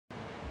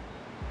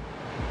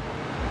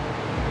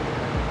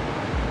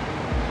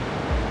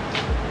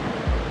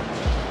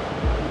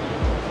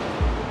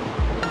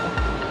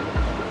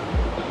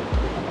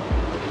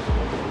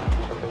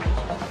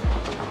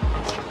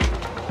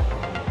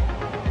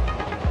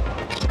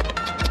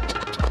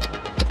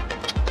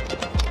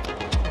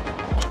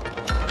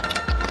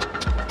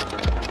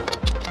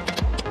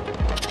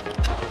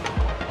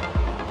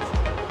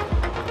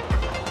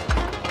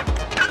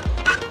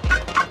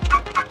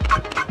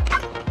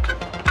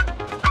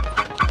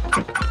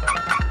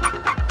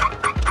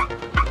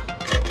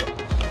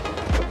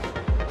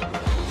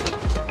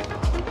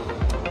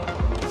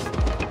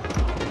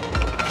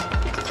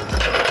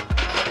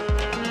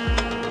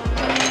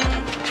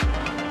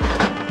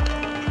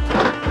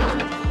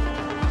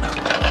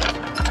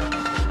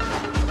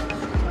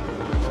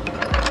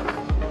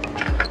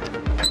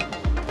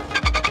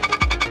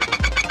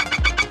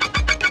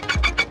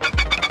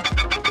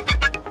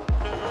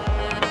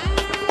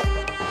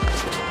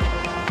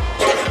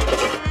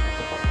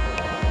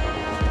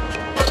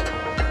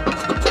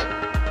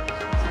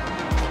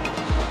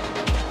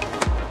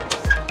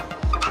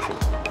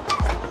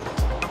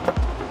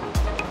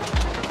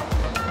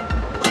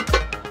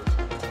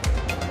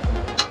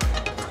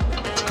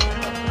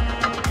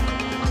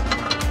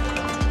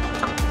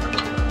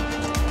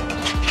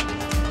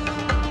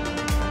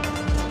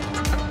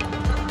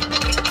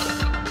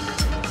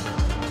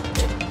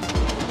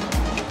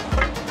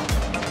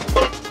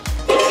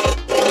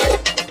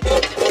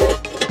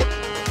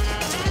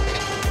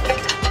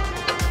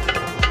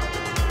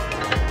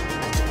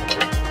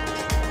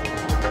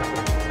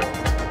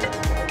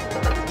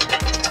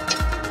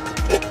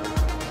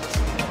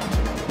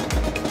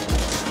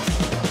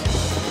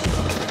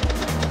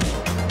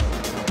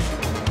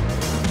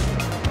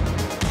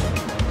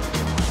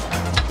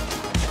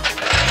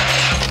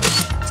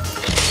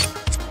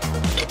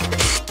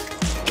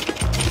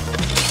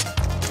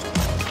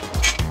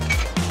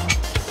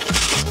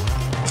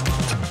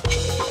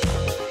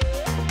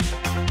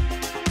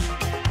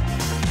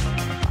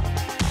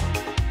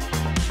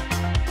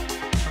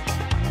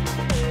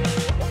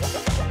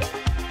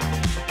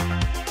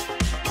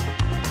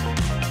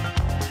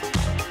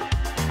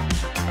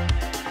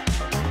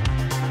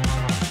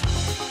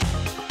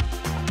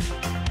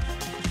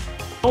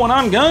What's going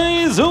on,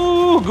 guys?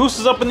 Oh, goose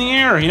is up in the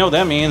air. You know what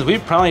that means. We're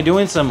probably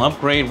doing some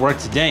upgrade work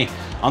today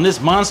on this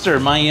monster,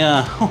 my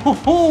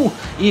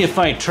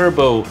EFI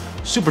Turbo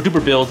Super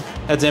Duper build.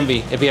 That's Envy,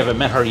 if you haven't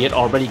met her yet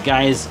already,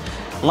 guys.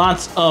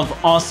 Lots of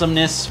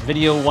awesomeness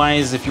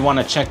video-wise if you want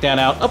to check that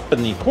out up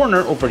in the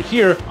corner over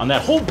here on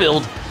that whole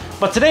build.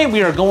 But today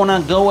we are going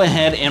to go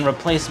ahead and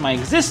replace my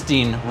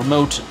existing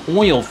remote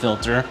oil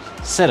filter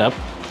setup.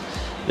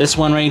 This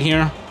one right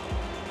here.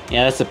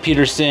 Yeah, that's a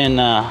Peterson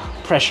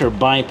pressure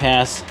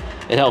bypass.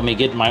 It helped me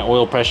get my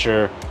oil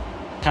pressure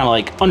kind of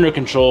like under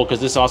control, because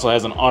this also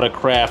has an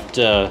Autocraft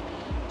 1.5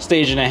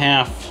 stage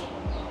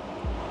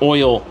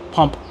oil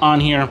pump on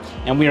here.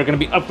 And we are going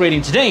to be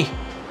upgrading today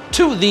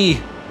to the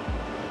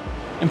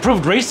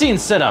improved racing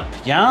setup.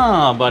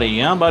 Yeah, buddy.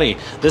 Yeah, buddy.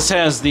 This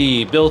has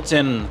the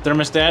built-in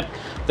thermostat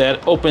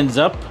that opens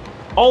up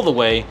all the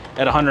way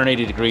at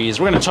 180 degrees.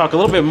 We're going to talk a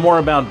little bit more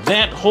about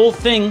that whole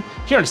thing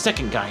here in a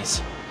second,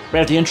 guys.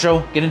 Right at the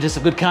intro, get into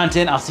some good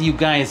content. I'll see you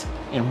guys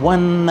in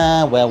one,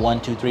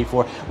 2, 3,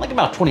 4, like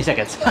about 20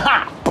 seconds.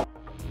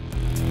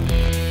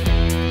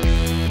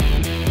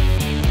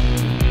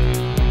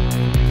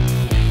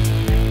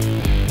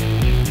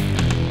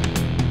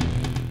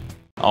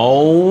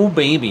 Oh,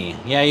 baby.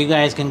 Yeah, you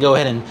guys can go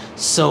ahead and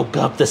soak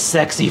up the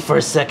sexy for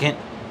a second.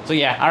 So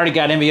yeah, I already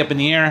got Envy up in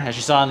the air, as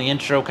you saw in the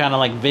intro, kind of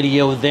like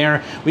video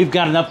there. We've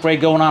got an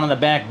upgrade going on the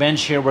back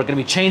bench here. We're going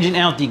to be changing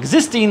out the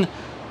existing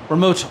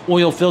remote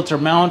oil filter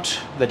mount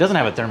that doesn't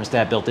have a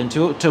thermostat built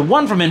into it to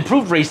one from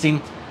Improved Racing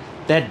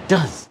that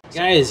does.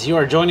 Guys, you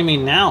are joining me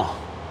now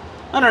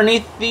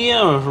underneath the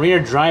rear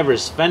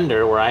driver's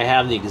fender, where I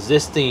have the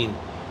existing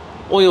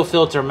oil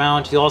filter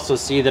mount. You'll also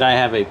see that I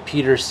have a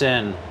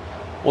Peterson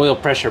oil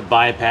pressure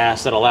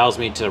bypass that allows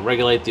me to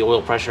regulate the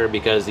oil pressure,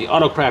 because the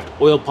Autocraft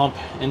oil pump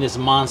in this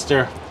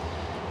monster,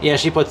 yeah,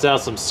 she puts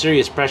out some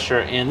serious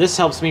pressure, and this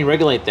helps me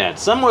regulate that.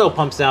 Some oil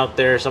pumps out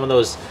there, some of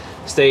those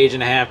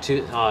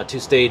 1.5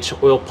 two-stage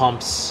oil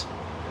pumps,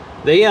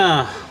 they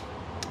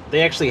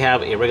actually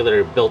have a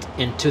regulator built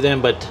into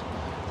them, but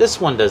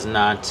this one does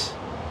not.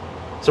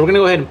 So we're gonna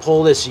go ahead and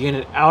pull this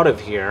unit out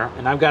of here,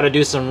 and I've got to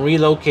do some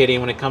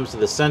relocating when it comes to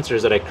the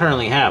sensors that I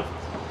currently have.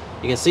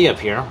 You can see up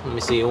here, let me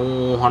see.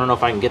 Ooh, I don't know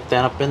if I can get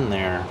that up in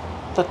there.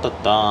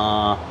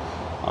 I'll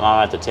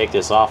have to take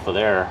this off of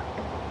there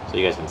so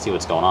you guys can see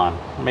what's going on.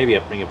 Maybe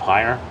I'll bring it up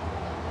higher.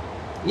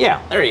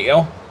 Yeah, there you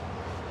go.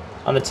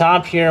 On the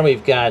top here,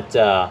 we've got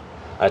a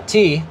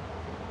T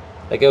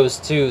that goes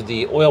to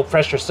the oil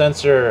pressure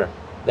sensor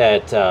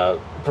that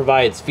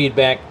provides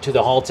feedback to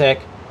the Haltech.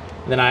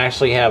 And then I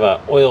actually have an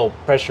oil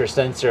pressure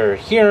sensor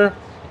here,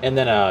 and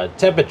then a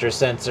temperature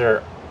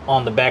sensor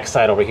on the back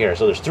side over here.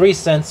 So there's 3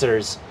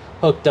 sensors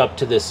hooked up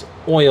to this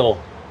oil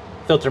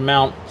filter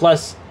mount.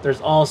 Plus,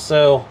 there's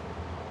also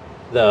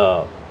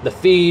the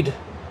feed.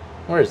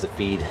 Where is the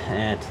feed?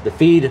 The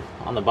feed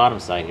on the bottom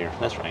side here.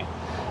 That's right.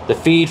 The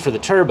feed for the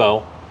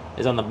turbo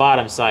is on the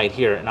bottom side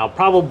here, and I'll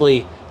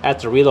probably have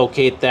to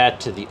relocate that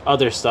to the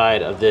other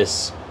side of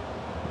this,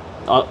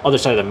 other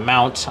side of the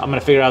mount. I'm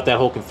gonna figure out that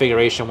whole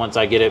configuration once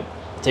I get it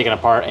taken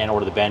apart and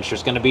over to the bench.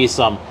 There's gonna be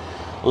some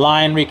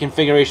line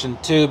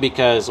reconfiguration too,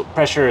 because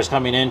pressure is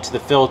coming into the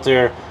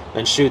filter,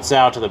 then shoots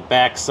out to the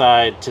back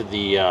side to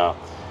the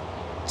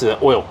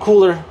oil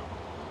cooler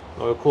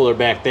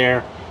back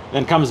there,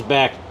 then comes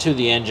back to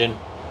the engine.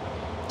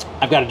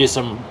 I've got to do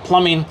some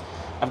plumbing.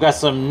 I've got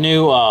some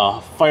new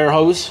fire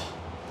hose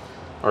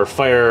or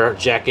fire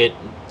jacket,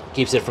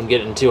 keeps it from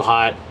getting too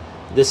hot.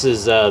 This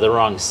is the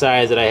wrong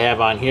size that I have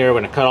on here. We're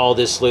going to cut all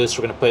this loose.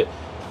 We're going to put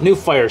new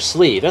fire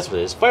sleeve. That's what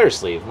it is, fire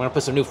sleeve. We're going to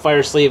put some new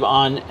fire sleeve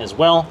on as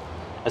well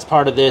as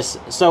part of this.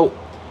 So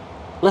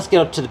let's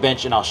get up to the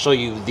bench and I'll show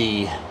you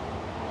the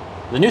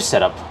new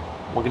setup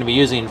we're going to be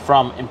using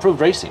from Improved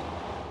Racing.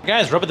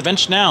 Guys, we're up at the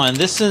bench now, and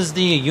this is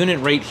the unit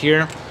right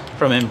here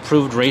from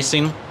Improved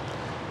Racing.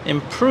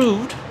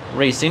 Improved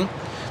Racing.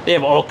 They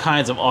have all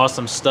kinds of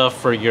awesome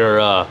stuff for your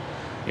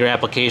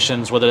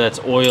applications, whether that's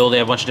oil. They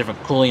have a bunch of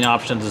different cooling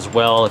options as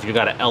well. If you've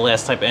got an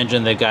LS type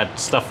engine, they've got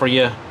stuff for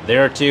you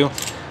there too.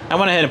 I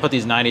went ahead and put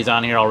these 90s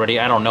on here already.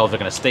 I don't know if they're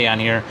going to stay on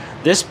here.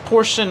 This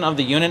portion of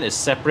the unit is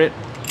separate.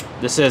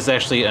 This is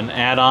actually an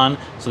add-on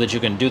so that you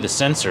can do the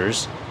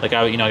sensors. Like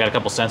I got a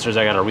couple sensors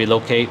I got to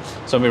relocate.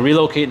 So I'm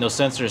relocating those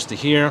sensors to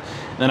here.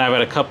 And then I've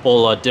got a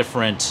couple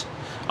different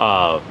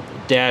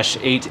Dash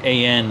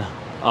 8AN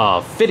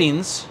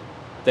fittings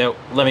that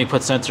let me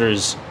put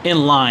sensors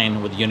in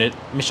line with the unit.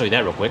 Let me show you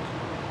that real quick.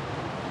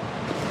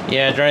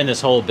 Yeah, during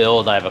this whole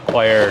build, I've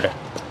acquired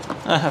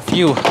a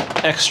few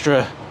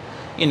extra,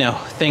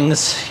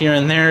 things here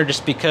and there,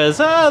 just because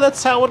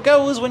that's how it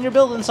goes when you're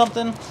building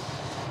something.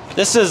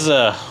 This is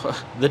the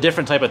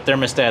different type of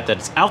thermostat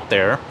that's out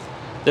there.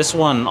 This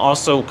one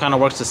also kind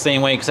of works the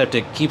same way, except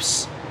it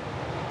keeps,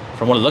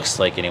 from what it looks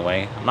like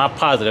anyway, I'm not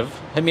positive.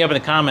 Hit me up in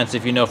the comments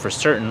if you know for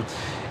certain.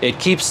 It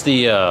keeps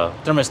the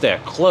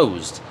thermostat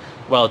closed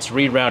while it's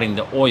rerouting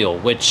the oil,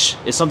 which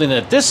is something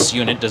that this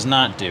unit does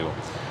not do.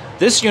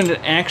 This unit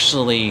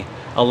actually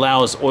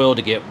allows oil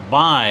to get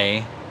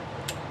by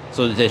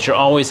so that you're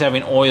always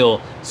having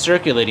oil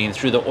circulating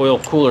through the oil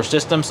cooler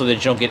system so that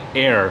you don't get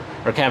air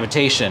or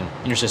cavitation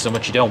in your system,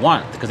 which you don't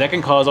want, because that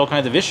can cause all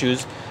kinds of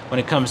issues when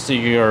it comes to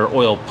your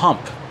oil pump.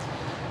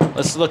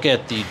 Let's look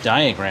at the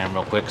diagram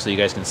real quick so you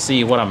guys can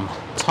see what I'm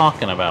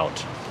talking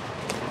about.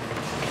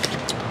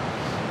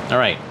 All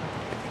right.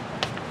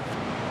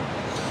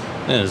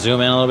 I'm gonna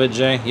zoom in a little bit,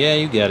 Jay. Yeah,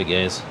 you got it,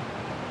 guys.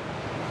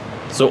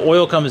 So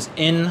oil comes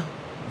in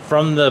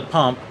from the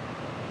pump,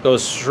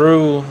 goes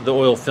through the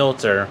oil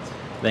filter,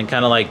 then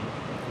kind of like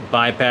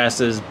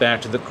bypasses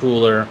back to the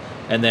cooler,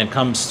 and then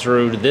comes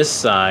through to this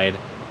side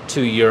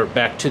to your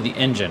back to the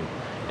engine,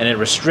 and it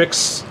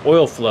restricts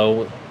oil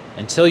flow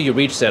until you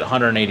reach that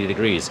 180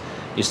 degrees.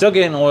 You're still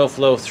getting oil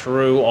flow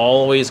through,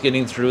 always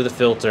getting through the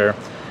filter,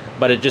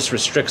 but it just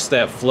restricts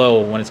that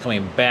flow when it's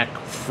coming back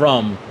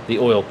from the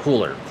oil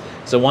cooler.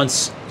 So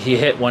once you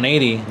hit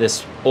 180,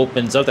 this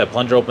opens up, that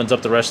plunger opens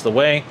up the rest of the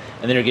way,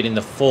 and then you're getting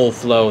the full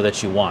flow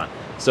that you want.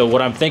 So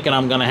what I'm thinking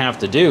I'm gonna have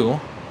to do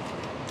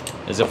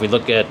is, if we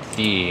look at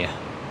the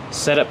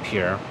setup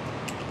here,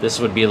 this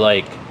would be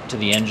like to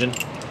the engine,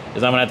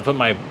 is I'm gonna have to put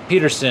my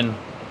Peterson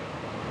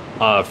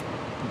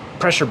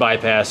pressure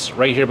bypass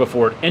right here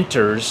before it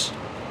enters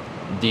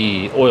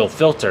the oil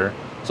filter,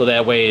 so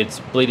that way it's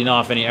bleeding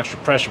off any extra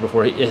pressure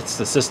before it hits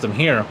the system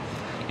here.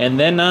 And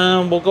then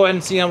we'll go ahead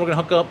and see how we're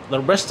gonna hook up the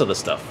rest of the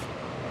stuff.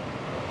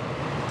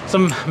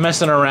 Some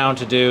messing around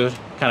to do,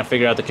 kind of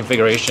figure out the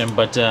configuration,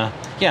 but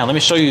yeah, let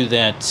me show you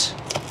that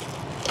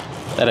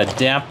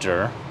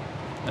adapter.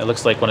 It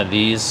looks like one of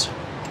these.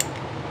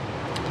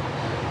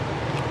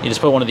 You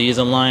just put one of these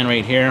in line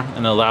right here,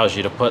 and it allows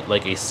you to put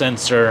like a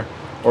sensor,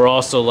 or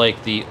also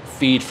like the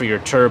feed for your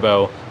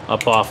turbo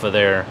up off of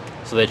there,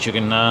 so that you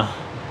can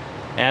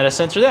add a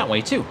sensor that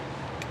way too.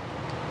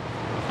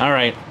 All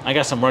right, I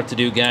got some work to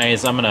do,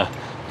 guys. I'm gonna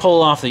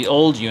pull off the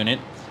old unit,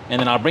 and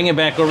then I'll bring it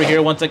back over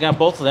here once I got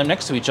both of them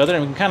next to each other,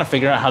 and we can kind of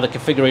figure out how the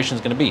configuration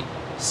is gonna be.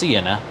 See you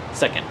in a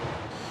second.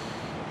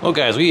 Well,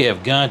 guys, we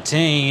have got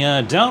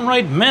a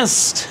downright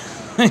mess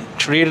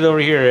created over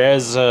here,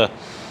 as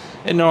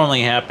it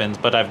normally happens,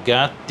 but I've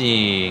got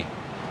the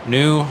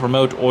new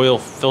remote oil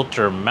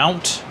filter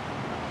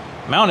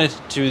mounted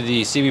to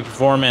the CB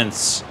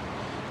Performance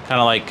kind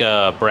of like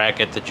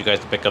bracket that you guys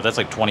can pick up. That's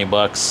like 20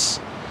 bucks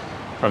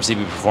from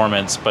CB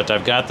Performance, but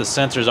I've got the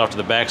sensors off to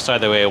the back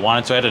side the way I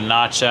wanted to. I had to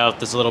notch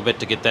out this a little bit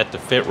to get that to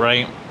fit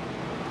right.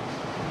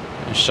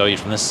 I'll show you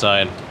from this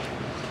side.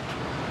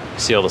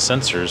 See all the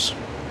sensors.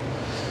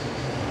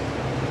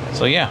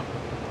 So yeah,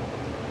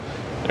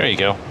 there you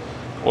go.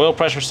 Oil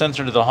pressure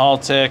sensor to the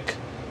Haltech,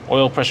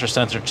 oil pressure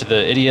sensor to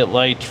the Idiot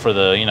light for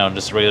the, you know,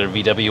 just regular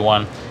VW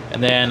one.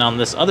 And then on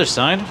this other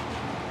side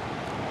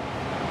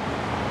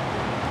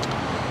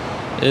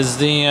is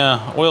the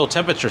oil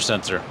temperature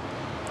sensor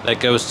that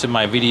goes to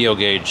my VDO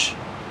gauge,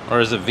 or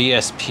is it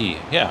VSP?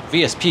 Yeah,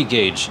 VSP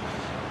gauge,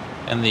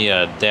 and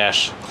the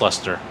dash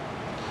cluster.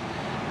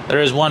 There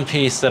is one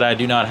piece that I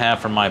do not have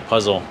for my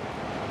puzzle,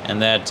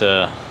 and that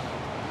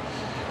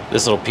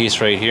this little piece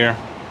right here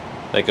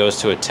that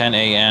goes to a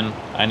 10AN.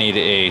 I need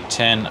a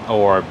 10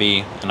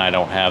 ORB, and I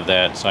don't have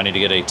that, so I need to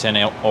get a 10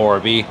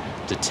 ORB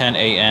to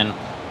 10AN,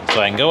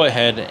 so I can go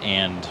ahead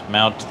and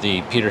mount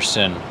the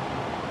Peterson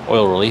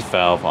oil relief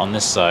valve on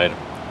this side.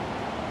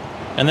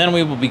 And then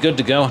we will be good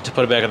to go to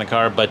put it back in the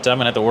car, but I'm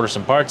gonna have to order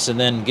some parts and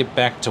then get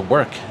back to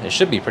work. It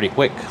should be pretty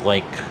quick.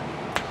 Like,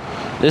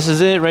 this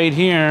is it right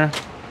here.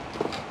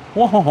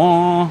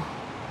 Whoa.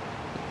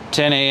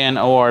 10AN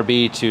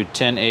ORB to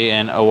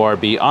 10AN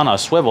ORB on a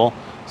swivel,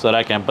 so that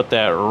I can put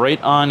that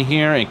right on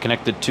here and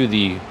connect it to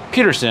the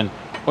Peterson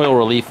oil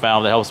relief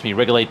valve that helps me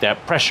regulate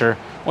that pressure,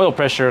 oil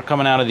pressure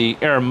coming out of the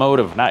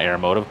Autocraft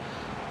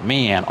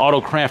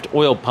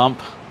oil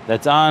pump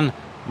that's on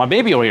my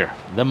baby over here,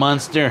 the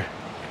Monster.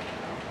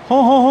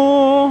 Ho ho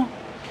ho!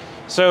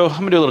 So I'm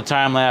gonna do a little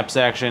time lapse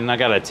action. I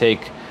gotta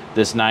take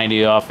this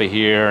 90 off of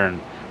here and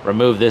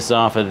remove this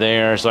off of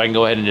there, so I can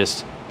go ahead and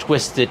just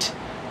twist it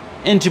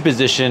into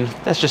position.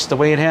 That's just the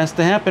way it has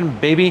to happen,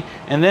 baby.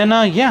 And then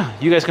yeah,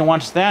 you guys can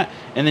watch that,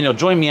 and then you'll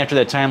join me after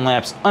that time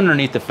lapse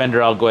underneath the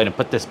fender. I'll go ahead and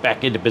put this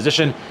back into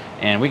position,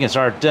 and we can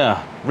start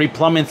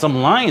replumbing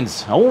some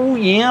lines. Oh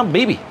yeah,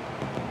 baby.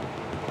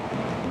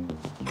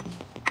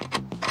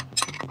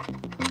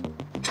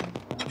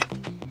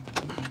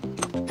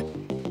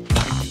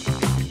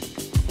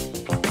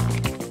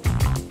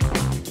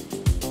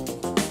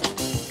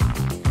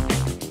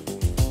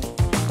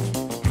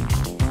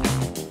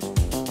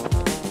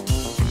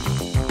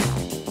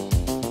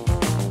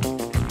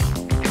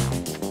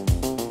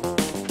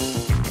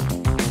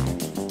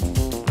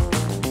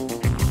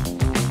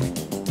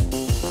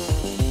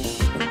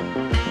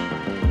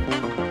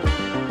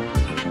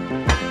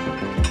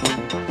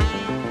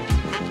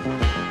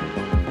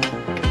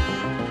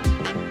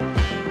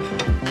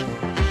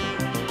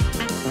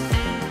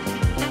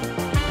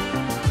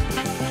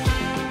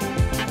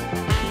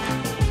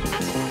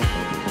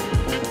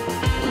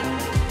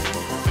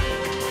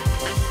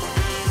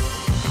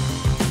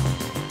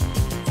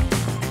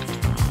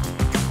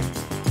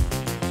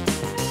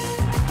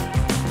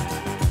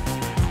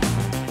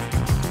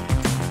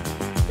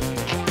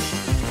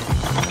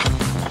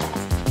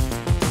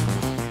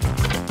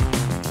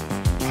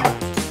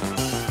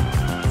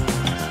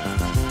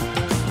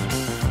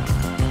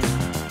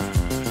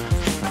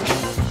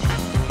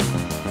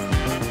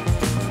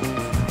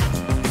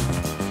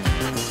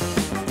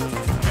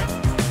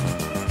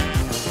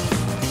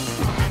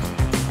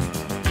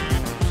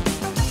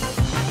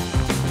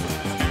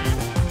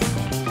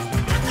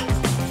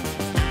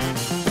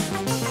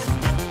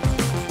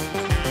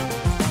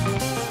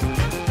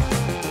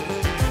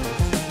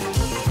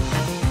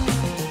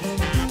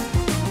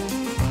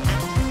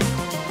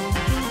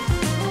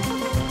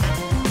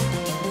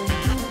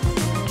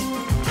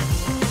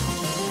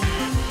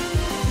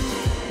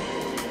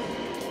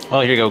 Well,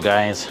 here you go,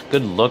 guys.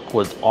 Good look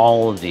with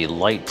all the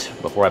light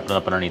before I put it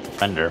up underneath the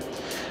fender.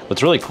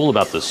 What's really cool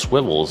about the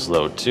swivels,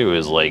 though, too,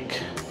 is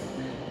like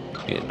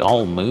it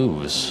all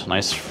moves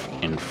nice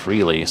and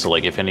freely. So,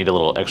 like, if I need a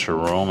little extra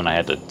room and I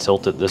had to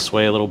tilt it this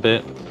way a little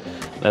bit,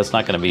 that's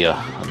not going to be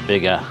a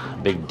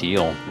big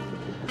deal.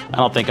 I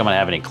don't think I'm going to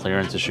have any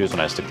clearance issues when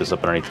I stick this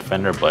up underneath the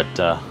fender, but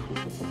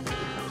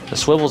the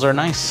swivels are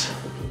nice.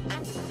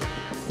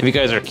 If you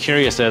guys are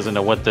curious as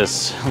into what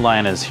this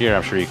line is here,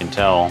 I'm sure you can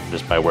tell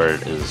just by where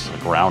it is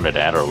grounded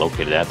at or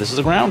located at. This is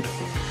a ground,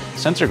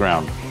 sensor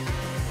ground.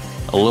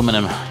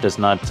 Aluminum does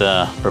not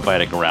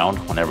provide a ground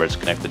whenever it's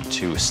connected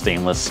to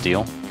stainless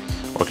steel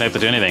or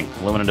connected to anything.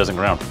 Aluminum doesn't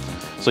ground.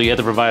 So you have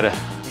to provide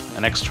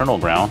an external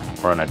ground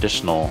or an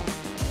additional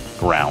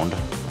ground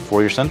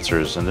for your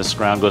sensors. And this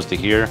ground goes to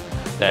here.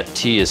 That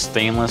T is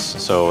stainless,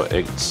 so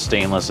it's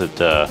stainless, it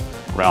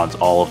grounds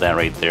all of that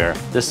right there.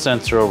 This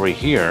sensor over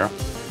here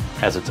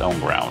has its own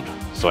ground,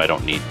 so I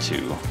don't need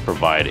to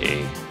provide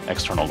a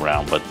external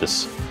ground, but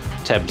this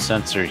TEB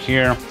sensor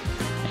here,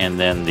 and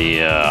then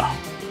the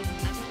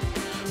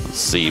let's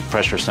see,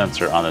 pressure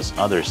sensor on this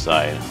other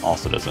side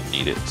also doesn't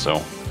need it, so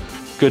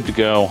good to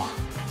go.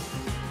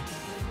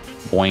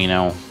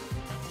 Bueno,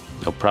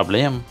 no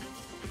problem.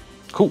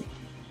 Cool.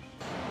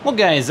 Well,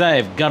 guys,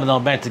 I've got it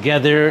all back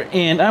together,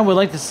 and I would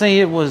like to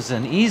say it was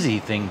an easy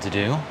thing to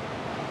do,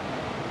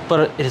 but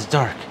it is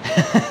dark,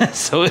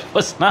 so it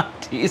was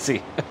not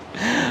easy.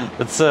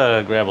 Let's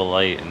grab a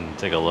light and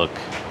take a look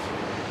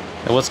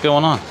at what's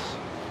going on.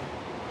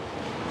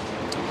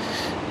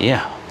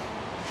 Yeah.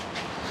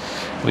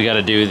 We got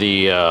to do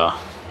the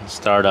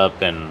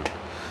startup and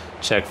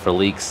check for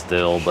leaks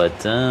still, but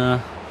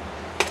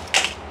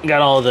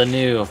got all the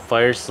new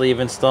fire sleeve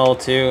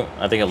installed too.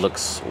 I think it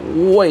looks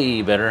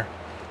way better.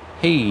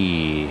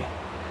 Hey,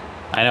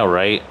 I know,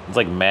 right? It's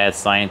like mad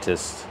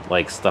scientist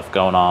like stuff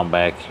going on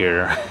back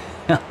here.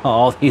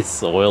 All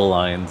these oil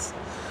lines.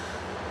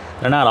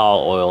 They're not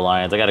all oil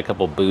lines. I got a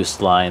couple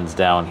boost lines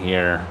down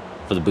here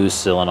for the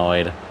boost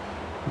solenoid.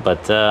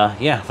 But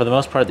yeah, for the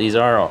most part, these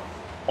are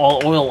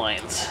all oil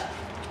lines.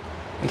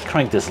 Let me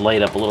crank this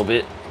light up a little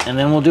bit, and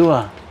then we'll do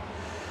a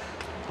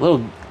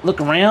little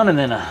look around and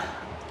then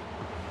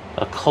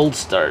a cold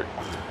start.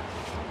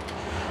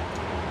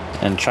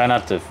 And try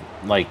not to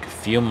like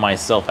fume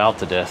myself out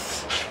to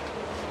death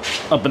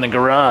up in the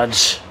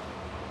garage.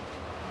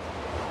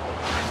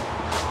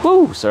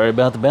 Woo, sorry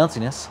about the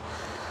bounciness.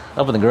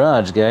 Up in the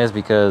garage, guys,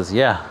 because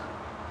yeah,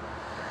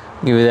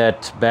 give you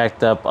that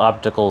backed up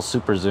optical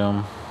super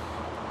zoom.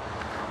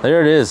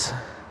 There it is.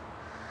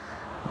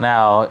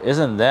 Now,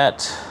 isn't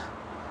that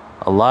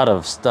a lot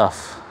of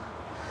stuff?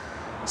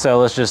 So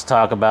let's just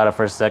talk about it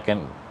for a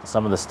second.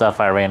 Some of the stuff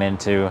I ran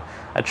into.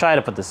 I tried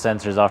to put the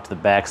sensors off to the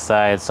back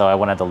side so I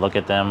wouldn't have to look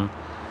at them,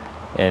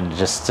 and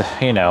just,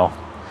 you know,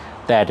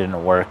 that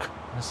didn't work.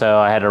 So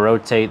I had to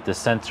rotate the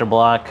sensor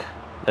block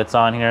that's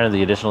on here,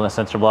 the additional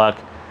sensor block.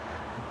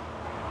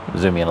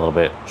 Zoom in a little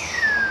bit.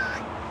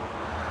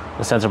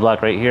 The sensor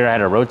block right here, I had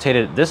to rotate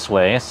it this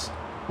way,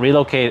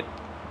 relocate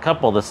a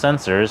couple of the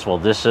sensors. Well,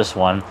 this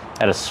one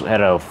had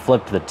to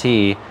flip the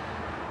T,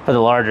 put the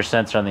larger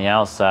sensor on the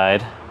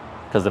outside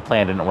because the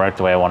plan didn't work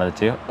the way I wanted it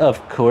to.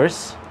 Of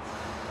course,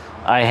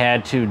 I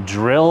had to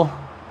drill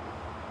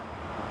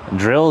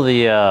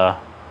the.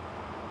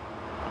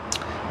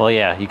 Well,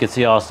 yeah, you can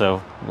see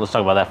also. Let's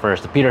talk about that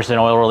first. The Peterson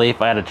oil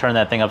relief. I had to turn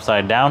that thing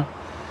upside down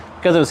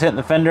because it was hitting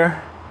the fender.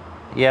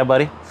 Yeah,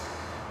 buddy.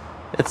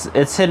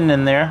 It's hidden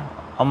in there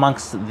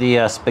amongst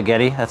the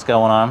spaghetti that's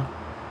going on.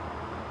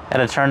 Had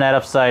to turn that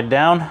upside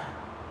down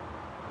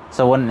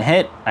so it wouldn't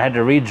hit. I had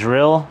to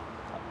re-drill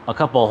a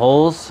couple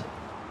holes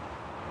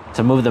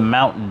to move the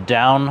mount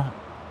down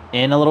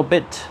in a little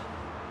bit.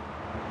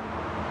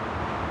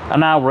 I'm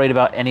not worried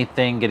about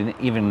anything getting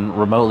even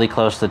remotely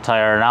close to the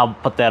tire, and I'll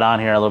put that on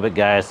here a little bit,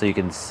 guys, so you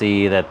can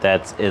see that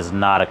that is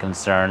not a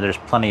concern. There's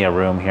plenty of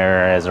room here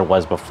as there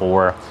was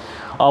before.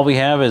 All we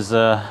have is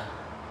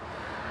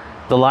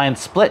the line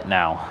split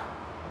now,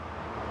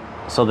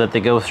 so that they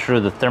go through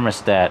the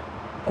thermostat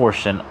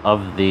portion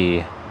of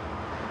the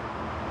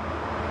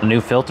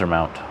new filter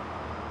mount.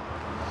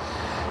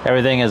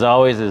 Everything, as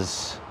always,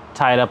 is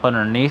tied up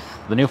underneath.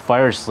 The new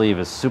fire sleeve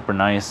is super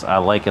nice. I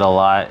like it a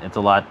lot. It's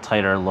a lot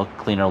tighter look,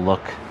 cleaner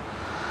look.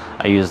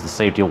 I use the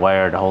safety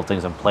wire to hold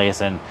things in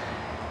place, and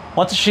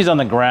once she's on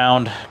the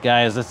ground,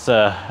 guys, it's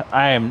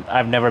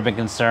I've never been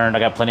concerned. I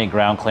got plenty of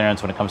ground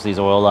clearance when it comes to these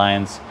oil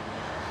lines.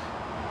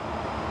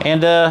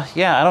 And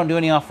yeah, I don't do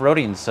any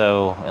off-roading,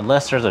 so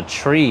unless there's a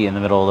tree in the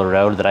middle of the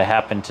road that I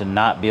happen to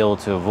not be able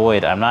to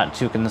avoid, I'm not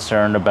too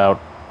concerned about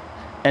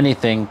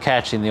anything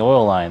catching the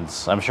oil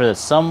lines. I'm sure that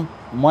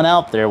someone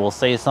out there will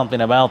say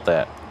something about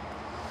that.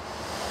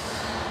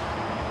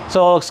 So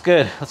it all looks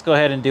good. Let's go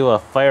ahead and do a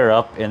fire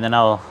up, and then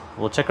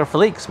we'll check her for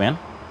leaks, man.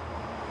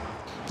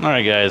 All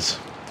right, guys.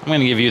 I'm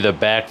gonna give you the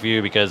back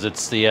view because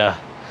it's the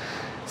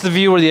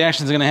view where the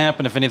action's gonna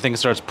happen if anything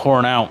starts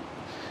pouring out.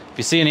 If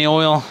you see any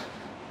oil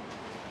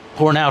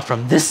pouring out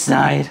from this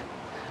side,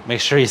 make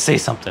sure you say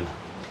something.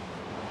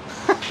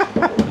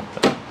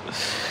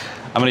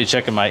 I'm gonna be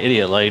checking my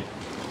idiot light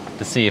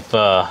to see if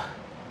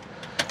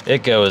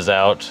it goes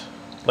out.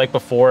 Like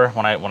before,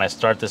 when I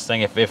start this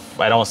thing, if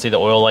I don't see the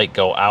oil light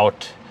go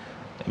out,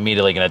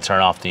 immediately gonna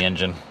turn off the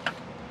engine.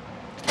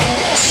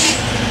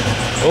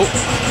 Oh,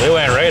 they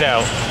went right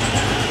out.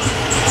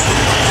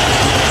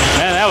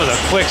 Man, that was a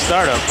quick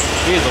startup.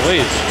 Jeez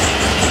Louise.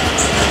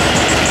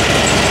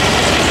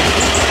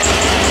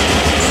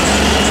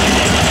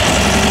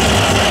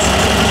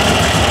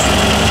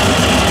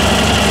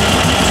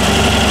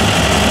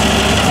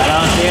 I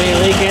don't see any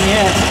leaking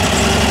yet.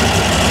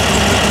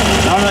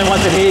 Normally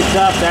once it heats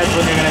up, that's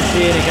when you're gonna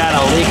see any kind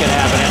of leaking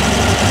happening.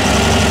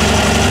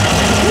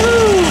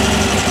 Woo!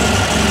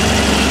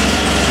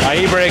 My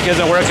e-brake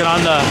isn't working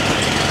on the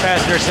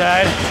passenger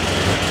side,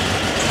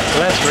 so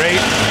that's great.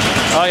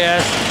 Oh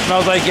yes,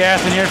 smells like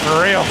gas in here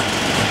for real.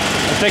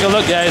 Let's take a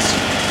look, guys.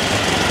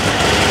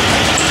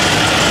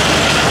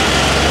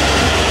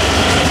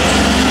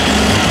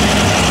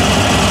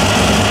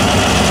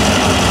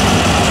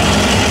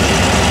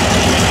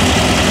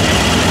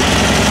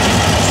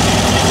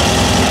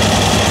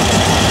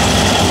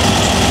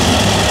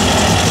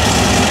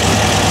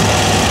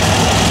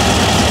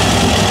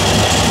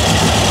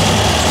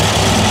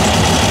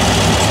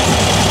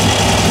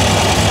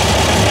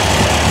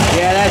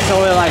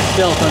 Oil I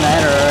spilled from the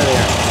header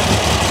earlier.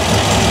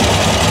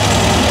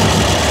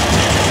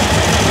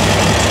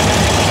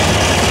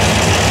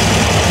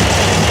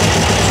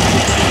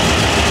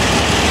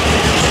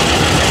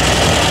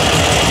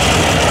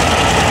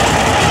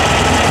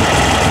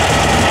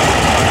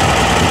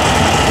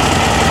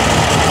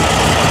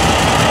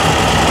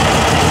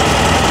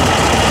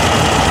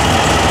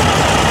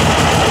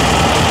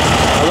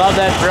 I love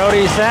that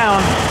throaty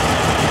sound.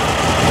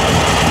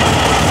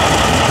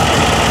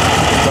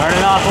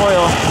 Burning off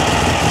oil.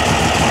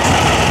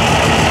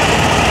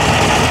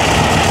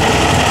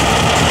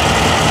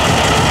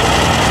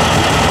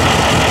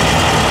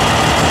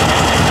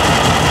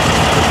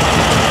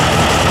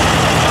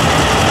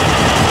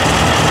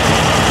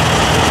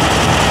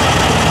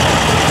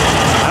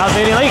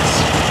 Any leaks.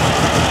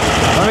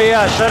 Let me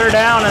shut her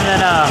down, and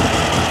then I'm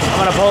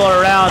gonna pull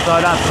her around so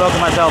I'm not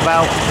smoking myself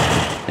out.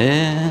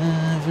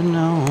 Ever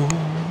know?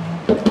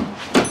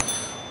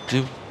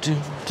 Do do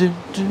do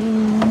do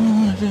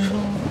do.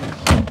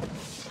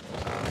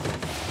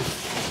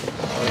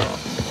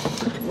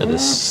 Got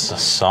this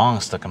song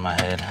stuck in my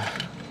head.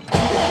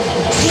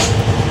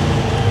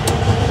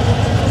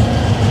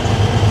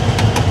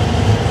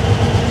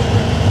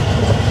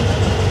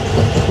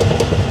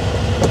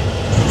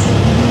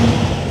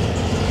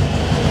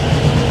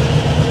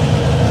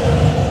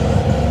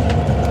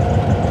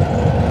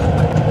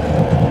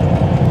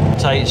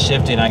 Tight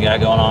shifting I got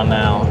going on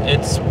now.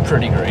 It's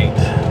pretty great.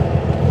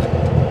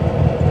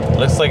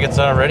 Looks like it's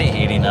already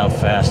heating up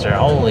faster.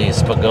 Holy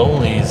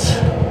spagolies.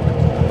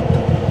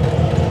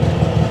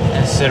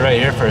 Let's sit right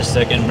here for a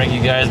second, bring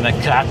you guys in the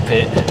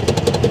cockpit,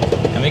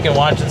 and we can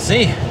watch and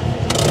see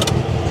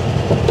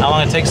how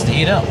long it takes to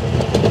heat up.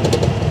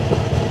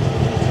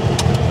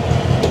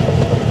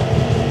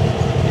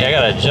 Yeah, I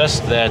gotta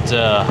adjust that.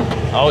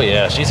 Oh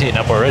yeah, she's heating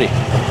up already.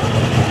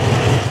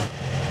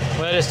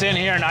 Let us in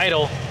here and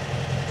idle.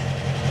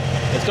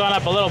 It's gone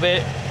up a little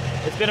bit.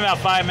 It's been about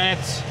 5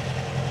 minutes.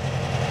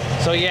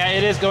 So yeah,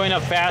 it is going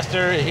up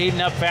faster,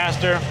 heating up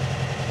faster.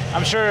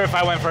 I'm sure if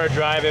I went for a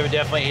drive, it would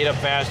definitely heat up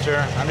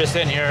faster. I'm just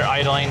sitting here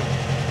idling,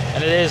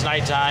 and it is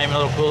nighttime, a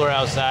little cooler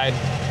outside.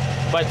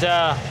 But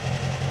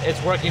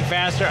it's working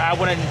faster. I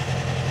wouldn't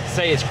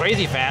say it's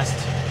crazy fast,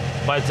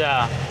 but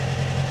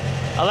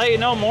I'll let you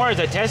know more as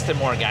I test it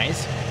more,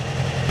 guys.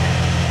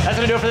 That's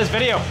gonna do it for this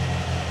video.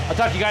 I'll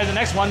talk to you guys in the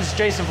next one. This is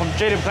Jason from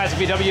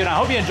JWClassicVW, and I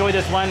hope you enjoyed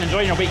this one. Enjoy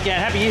your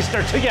weekend. Happy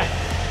Easter to you.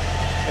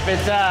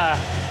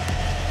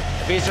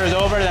 If Easter is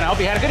over, then I hope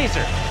you had a good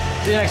Easter.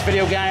 See you in the next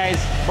video, guys.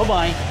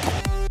 Bye-bye.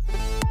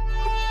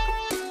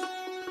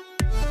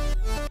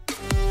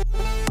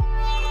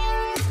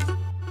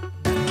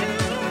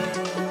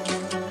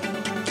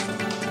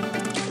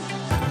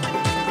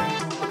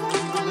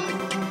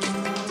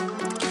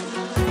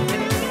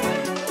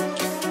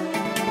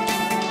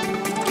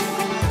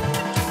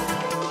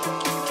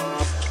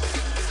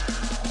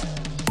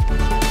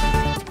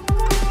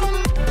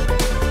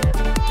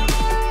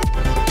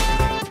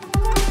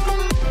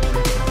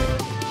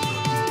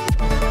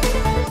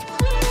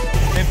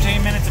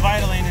 15 minutes of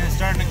idling and it's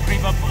starting to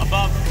creep up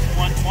above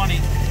 120.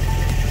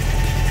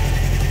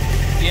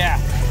 Yeah,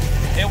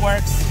 it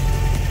works.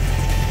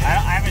 I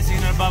haven't seen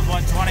it above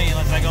 120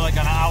 unless I go like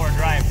on an hour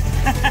drive.